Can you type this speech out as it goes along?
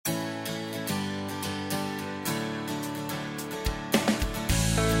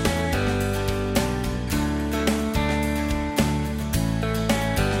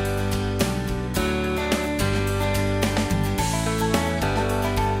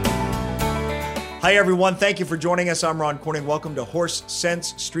Hi, everyone. Thank you for joining us. I'm Ron Corning. Welcome to Horse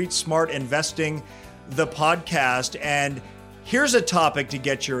Sense Street Smart Investing, the podcast. And here's a topic to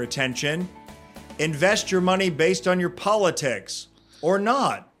get your attention. Invest your money based on your politics or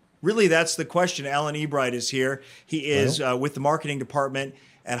not. Really, that's the question. Alan Ebright is here. He is with the marketing department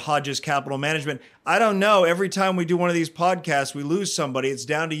at Hodges Capital Management. I don't know. Every time we do one of these podcasts, we lose somebody. It's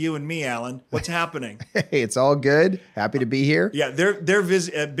down to you and me, Alan. What's happening? Hey, it's all good. Happy to be here. Yeah, they're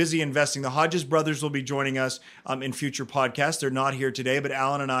busy investing. The Hodges brothers will be joining us in future podcasts. They're not here today, but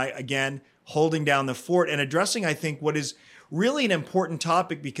Alan and I, again, holding down the fort and addressing, I think, what is really an important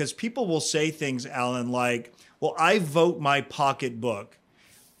topic, because people will say things, Alan, like, well, I vote my pocketbook.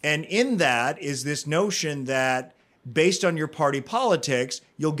 And in that is this notion that based on your party politics,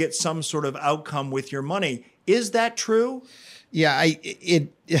 you'll get some sort of outcome with your money. Is that true? Yeah,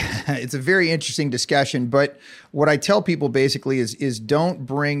 it's a very interesting discussion. But what I tell people basically is don't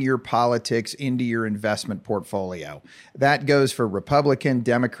bring your politics into your investment portfolio. That goes for Republican,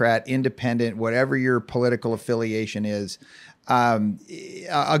 Democrat, Independent, whatever your political affiliation is.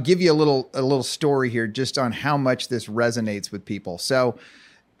 I'll give you a little story here just on how much this resonates with people. So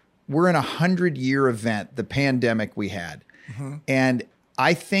we're in a 100-year event, the pandemic we had. Mm-hmm. And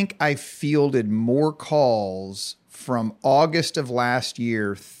I think I fielded more calls from August of last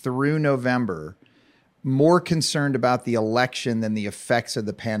year through November, more concerned about the election than the effects of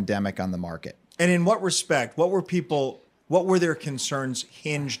the pandemic on the market. And in what respect? What were their concerns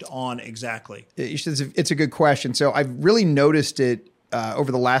hinged on exactly? It's a good question. So I've really noticed it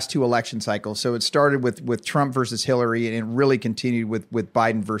over the last two election cycles. So it started with Trump versus Hillary, and it really continued with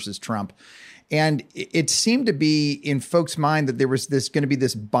Biden versus Trump. And it seemed to be in folks' mind that there was going to be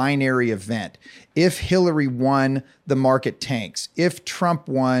this binary event. If Hillary won, the market tanks. If Trump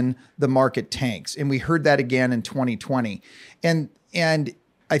won, the market tanks. And we heard that again in 2020. And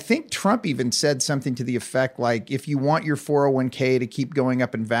I think Trump even said something to the effect like, if you want your 401k to keep going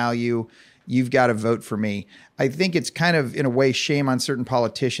up in value, you've got to vote for me. I think it's kind of, in a way, shame on certain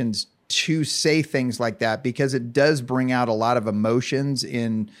politicians to say things like that, because it does bring out a lot of emotions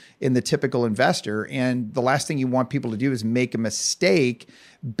in the typical investor. And the last thing you want people to do is make a mistake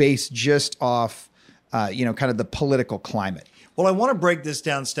based just off, kind of the political climate. Well, I want to break this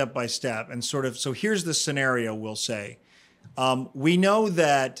down step by step and so here's the scenario we'll say. We know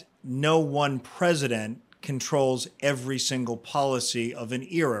that no one president controls every single policy of an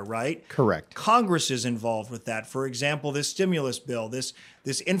era, right? Correct. Congress is involved with that. For example, this stimulus bill, this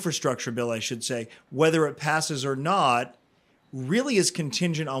infrastructure bill, I should say, whether it passes or not, really is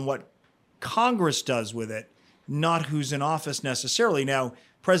contingent on what Congress does with it, not who's in office necessarily. Now,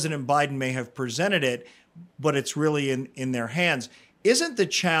 President Biden may have presented it, but it's really in their hands. Isn't the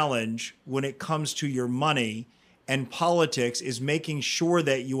challenge when it comes to your money and politics is making sure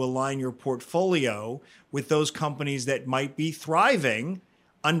that you align your portfolio with those companies that might be thriving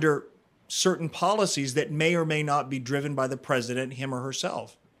under certain policies that may or may not be driven by the president, him or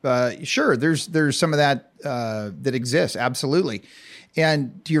herself? Sure. There's some of that that exists. Absolutely.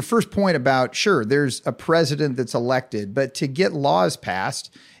 And to your first point about, sure, there's a president that's elected, but to get laws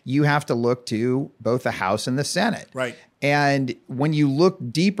passed, you have to look to both the House and the Senate. Right. And when you look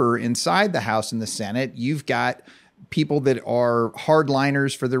deeper inside the House and the Senate, you've got people that are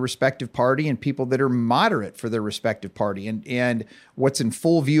hardliners for their respective party and people that are moderate for their respective party. And what's in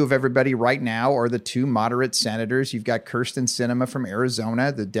full view of everybody right now are the two moderate senators. You've got Kyrsten Sinema from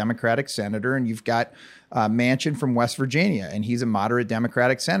Arizona, the Democratic senator, and you've got Manchin from West Virginia, and he's a moderate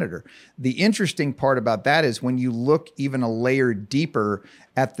Democratic senator. The interesting part about that is when you look even a layer deeper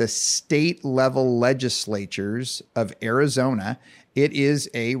at the state level legislatures of Arizona, it is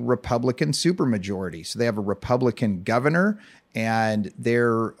a Republican supermajority. So they have a Republican governor and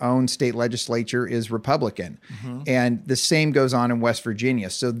their own state legislature is Republican. Mm-hmm. And the same goes on in West Virginia.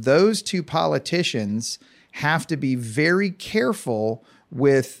 So those two politicians have to be very careful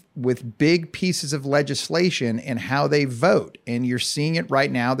with big pieces of legislation and how they vote. And you're seeing it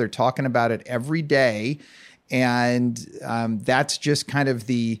right now. They're talking about it every day. And that's just kind of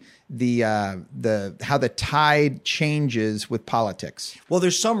the how the tide changes with politics. Well,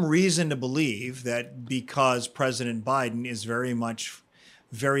 there's some reason to believe that because President Biden is very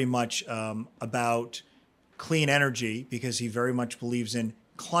much about clean energy, because he very much believes in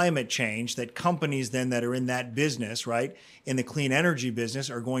climate change, that companies then that are in that business, right, in the clean energy business,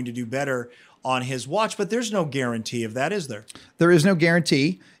 are going to do better on his watch. But there's no guarantee of that, is there? There is no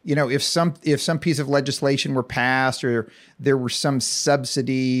guarantee. You know, if some piece of legislation were passed, or there were some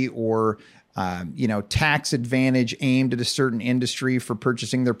subsidy or tax advantage aimed at a certain industry for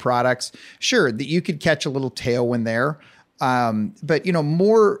purchasing their products, sure, that you could catch a little tailwind there. But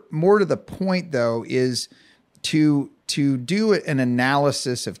more to the point though is to do an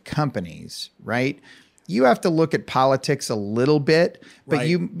analysis of companies, right? You have to look at politics a little bit, but Right.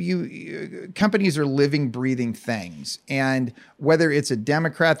 you companies are living, breathing things, and whether it's a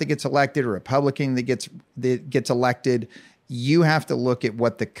Democrat that gets elected or a Republican that gets elected, you have to look at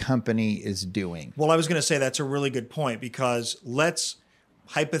what the company is doing. Well, I was going to say that's a really good point, because let's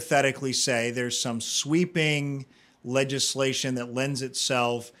hypothetically say there's some sweeping legislation that lends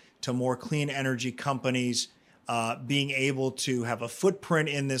itself to more clean energy companies being able to have a footprint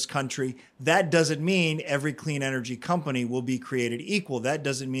in this country. That doesn't mean every clean energy company will be created equal. That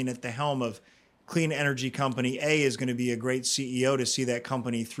doesn't mean at the helm of clean energy company A is going to be a great CEO to see that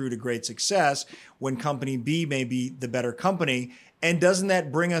company through to great success, when company B may be the better company. And doesn't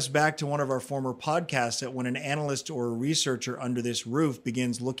that bring us back to one of our former podcasts, that when an analyst or a researcher under this roof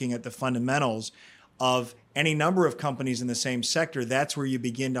begins looking at the fundamentals of any number of companies in the same sector, that's where you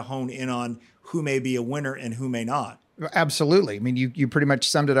begin to hone in on who may be a winner and who may not? Absolutely. I mean, you pretty much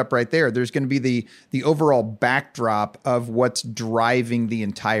summed it up right there. There's going to be the overall backdrop of what's driving the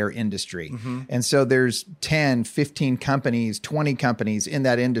entire industry. Mm-hmm. And so there's 10, 15 companies, 20 companies in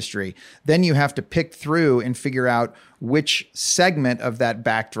that industry. Then you have to pick through and figure out which segment of that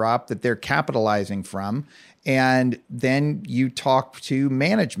backdrop that they're capitalizing from. And then you talk to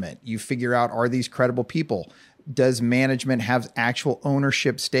management. You figure out, are these credible people? Does management have actual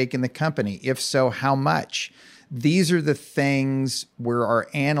ownership stake in the company? If so, how much? These are the things where our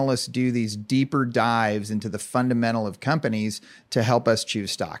analysts do these deeper dives into the fundamental of companies to help us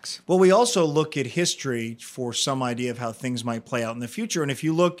choose stocks. Well, we also look at history for some idea of how things might play out in the future. And if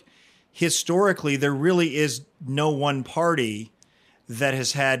you look historically, there really is no one party that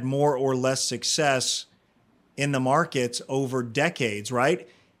has had more or less success in the markets over decades, right?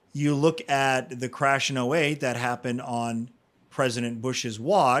 You look at the crash in '08 that happened on President Bush's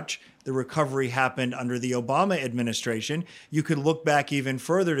watch. The recovery happened under the Obama administration. You could look back even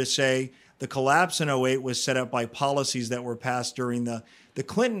further to say the collapse in '08 was set up by policies that were passed during the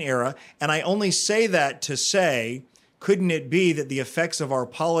Clinton era. And I only say that to say, couldn't it be that the effects of our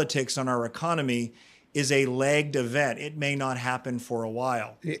politics on our economy is a lagged event? It may not happen for a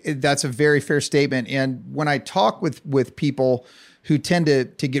while. That's a very fair statement. And when I talk with people who tend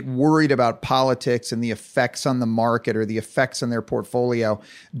to get worried about politics and the effects on the market or the effects on their portfolio,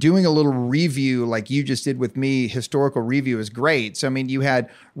 doing a little review like you just did with me, historical review, is great. So, I mean, you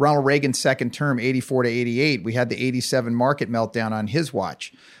had Ronald Reagan's second term, 84 to 88. We had the 87 market meltdown on his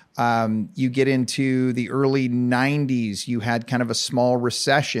watch. You get into the early 90s, you had kind of a small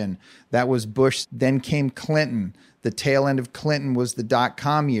recession. That was Bush. Then came Clinton. The tail end of Clinton was the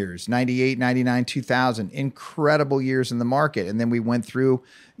dot-com years, 98, 99, 2000, incredible years in the market. And then we went through,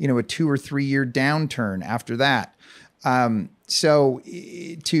 a 2 or 3 year downturn after that. So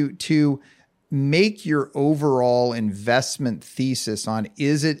to make your overall investment thesis on,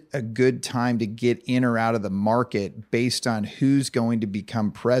 is it a good time to get in or out of the market based on who's going to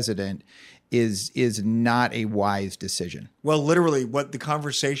become president, is not a wise decision. Well, literally what the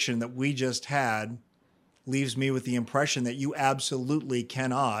conversation that we just had leaves me with the impression that you absolutely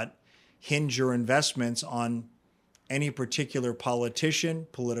cannot hinge your investments on any particular politician,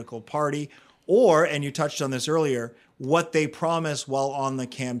 political party, or, and you touched on this earlier, what they promise while on the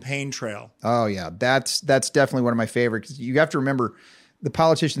campaign trail. Oh yeah, that's definitely one of my favorites. You have to remember, the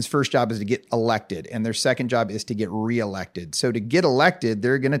politician's first job is to get elected, and their second job is to get reelected. So to get elected,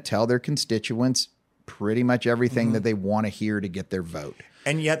 they're going to tell their constituents pretty much everything that they want to hear to get their vote.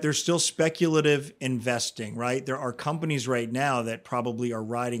 And yet there's still speculative investing, right? There are companies right now that probably are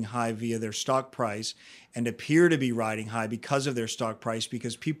riding high via their stock price and appear to be riding high because of their stock price,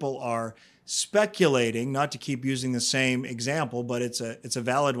 because people are speculating, not to keep using the same example, but it's a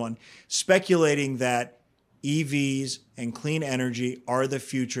valid one, speculating that EVs and clean energy are the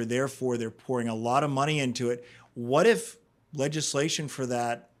future. Therefore, they're pouring a lot of money into it. What if legislation for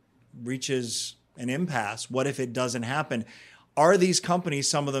that reaches an impasse? What if it doesn't happen? Are these companies,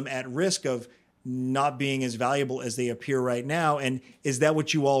 some of them, at risk of not being as valuable as they appear right now? And is that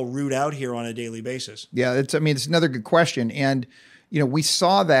what you all root out here on a daily basis? Yeah, it's another good question. And, we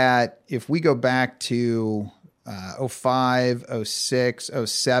saw that if we go back to 05, 06,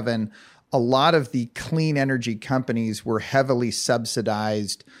 07, a lot of the clean energy companies were heavily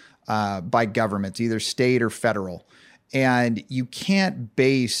subsidized by governments, either state or federal. And you can't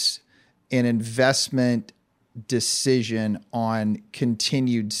base an investment decision on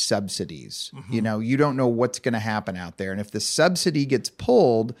continued subsidies. Mm-hmm. You don't know what's going to happen out there. And if the subsidy gets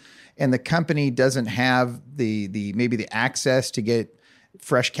pulled and the company doesn't have maybe the access to get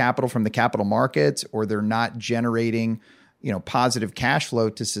fresh capital from the capital markets, or they're not generating positive cash flow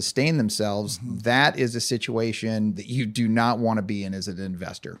to sustain themselves, that is a situation that you do not want to be in as an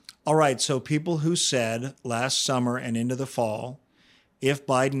investor. All right. So people who said last summer and into the fall, if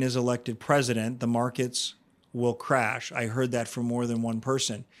Biden is elected president, the markets will crash. I heard that from more than one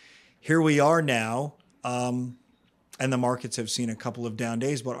person. Here we are now, and the markets have seen a couple of down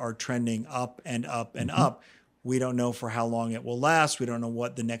days, but are trending up and up and up. We don't know for how long it will last. We don't know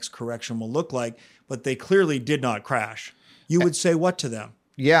what the next correction will look like, but they clearly did not crash. You would say what to them?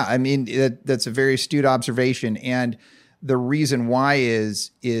 Yeah, I mean, that's a very astute observation. And the reason why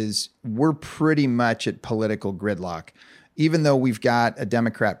is we're pretty much at political gridlock. Even though we've got a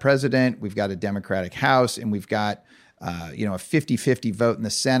Democrat president, we've got a Democratic House, and we've got a 50-50 vote in the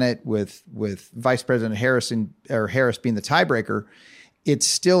Senate with Vice President Harris being the tiebreaker, it's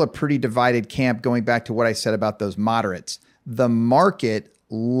still a pretty divided camp, going back to what I said about those moderates. The market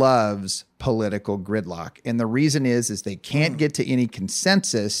loves political gridlock. And the reason is they can't get to any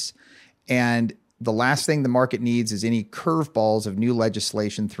consensus. And the last thing the market needs is any curveballs of new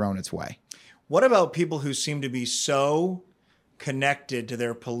legislation thrown its way. What about people who seem to be so connected to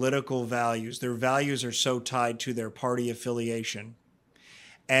their political values? Their values are so tied to their party affiliation.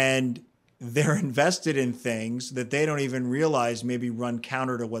 And they're invested in things that they don't even realize maybe run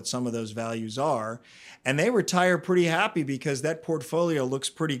counter to what some of those values are. And they retire pretty happy because that portfolio looks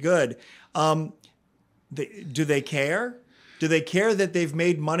pretty good. Do they care? Do they care that they've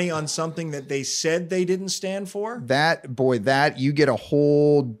made money on something that they said they didn't stand for? That you get a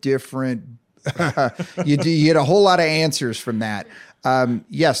whole different, you get a whole lot of answers from that.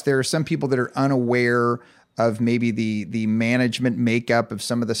 Yes, there are some people that are unaware of maybe the management makeup of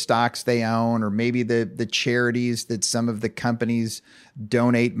some of the stocks they own, or maybe the charities that some of the companies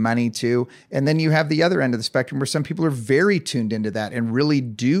donate money to. And then you have the other end of the spectrum where some people are very tuned into that and really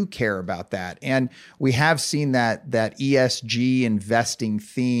do care about that. And we have seen that ESG investing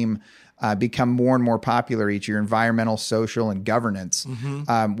theme become more and more popular each year: environmental, social, and governance.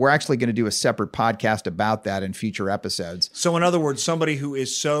 We're actually going to do a separate podcast about that in future episodes. So in other words, somebody who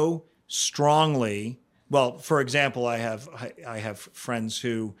is so strongly, well, for example, I have friends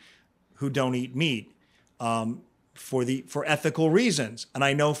who don't eat meat for ethical reasons, and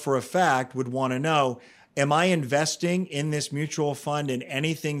I know for a fact would want to know: am I investing in this mutual fund in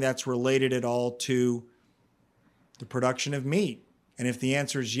anything that's related at all to the production of meat? And if the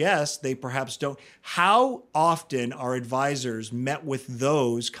answer is yes, they perhaps don't. How often are advisors met with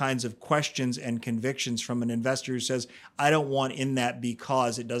those kinds of questions and convictions from an investor who says, I don't want in that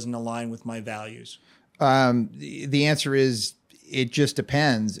because it doesn't align with my values? The answer is it just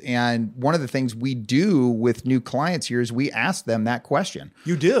depends. And one of the things we do with new clients here is we ask them that question.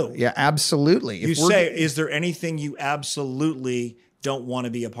 You do? Yeah, absolutely. You say, is there anything you absolutely don't want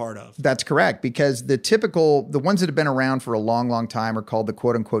to be a part of? That's correct, because the ones that have been around for a long, long time are called the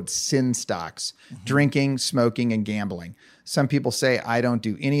quote unquote sin stocks: drinking, smoking, and gambling. Some people say, I don't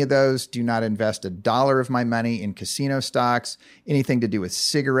do any of those, do not invest $1 of my money in casino stocks, anything to do with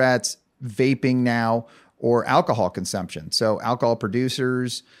cigarettes, vaping now, or alcohol consumption. So alcohol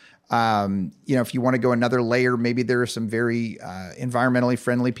producers, if you want to go another layer, maybe there are some very environmentally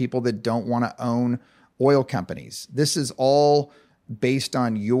friendly people that don't want to own oil companies. This is all based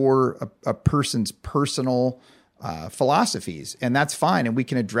on a person's personal philosophies, and that's fine. And we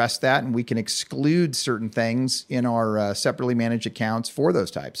can address that, and we can exclude certain things in our separately managed accounts for those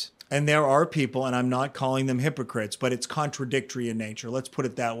types. And there are people, and I'm not calling them hypocrites, but it's contradictory in nature, let's put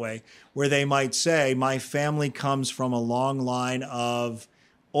it that way, where they might say, my family comes from a long line of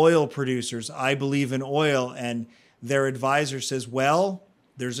oil producers. I believe in oil. And their advisor says, well,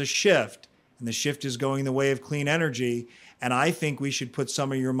 there's a shift, and the shift is going the way of clean energy, and I think we should put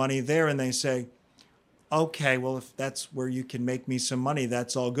some of your money there. And they say, okay, well, if that's where you can make me some money,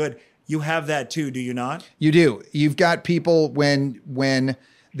 that's all good. You have that too, do you not? You do. You've got people when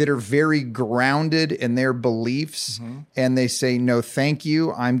that are very grounded in their beliefs, and they say, no, thank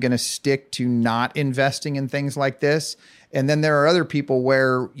you. I'm going to stick to not investing in things like this. And then there are other people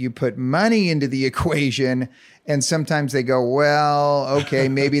where you put money into the equation, and sometimes they go, well, okay,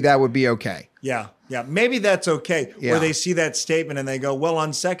 maybe that would be okay. Yeah. Maybe that's okay. Yeah. Or they see that statement and they go, well,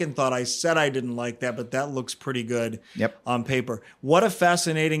 on second thought, I said I didn't like that, but that looks pretty good on paper. What a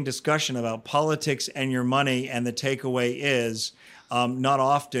fascinating discussion about politics and your money. And the takeaway is not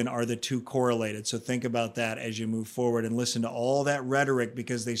often are the two correlated. So think about that as you move forward and listen to all that rhetoric,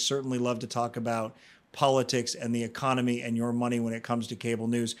 because they certainly love to talk about politics and the economy and your money when it comes to cable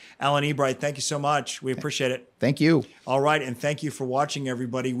news. Alan Ebright, thank you so much. We appreciate it. Thank you. All right, and thank you for watching,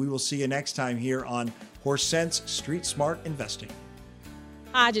 everybody. We will see you next time here on HorseSense Street Smart Investing.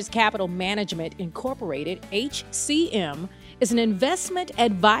 Hodges Capital Management Incorporated, HCM, is an investment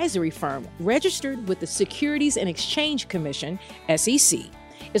advisory firm registered with the Securities and Exchange Commission, SEC,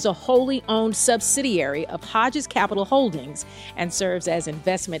 is a wholly owned subsidiary of Hodges Capital Holdings, and serves as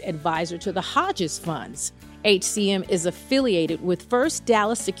investment advisor to the Hodges Funds. HCM is affiliated with First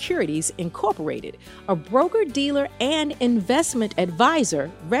Dallas Securities Incorporated, a broker-dealer and investment advisor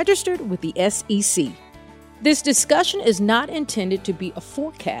registered with the SEC. This discussion is not intended to be a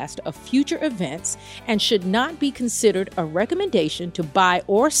forecast of future events and should not be considered a recommendation to buy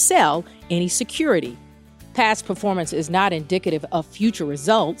or sell any security. Past performance is not indicative of future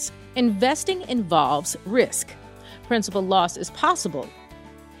results. Investing involves risk. Principal loss is possible.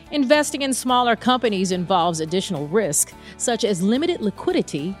 Investing in smaller companies involves additional risk, such as limited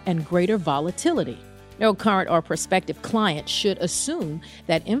liquidity and greater volatility. No current or prospective client should assume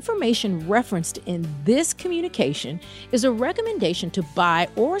that information referenced in this communication is a recommendation to buy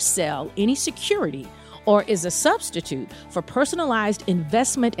or sell any security or is a substitute for personalized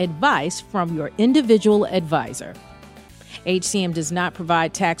investment advice from your individual advisor. HCM does not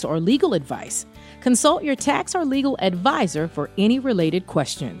provide tax or legal advice. Consult your tax or legal advisor for any related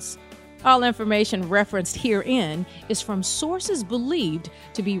questions. All information referenced herein is from sources believed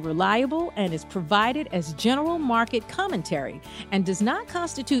to be reliable and is provided as general market commentary and does not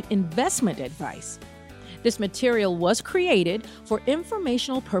constitute investment advice. This material was created for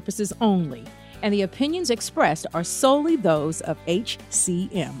informational purposes only, and the opinions expressed are solely those of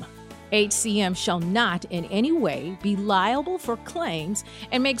HCM. HCM shall not in any way be liable for claims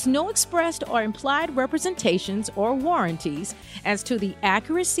and makes no expressed or implied representations or warranties as to the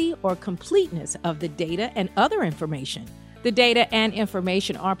accuracy or completeness of the data and other information. The data and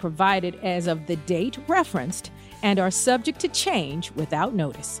information are provided as of the date referenced and are subject to change without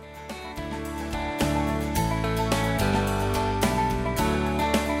notice.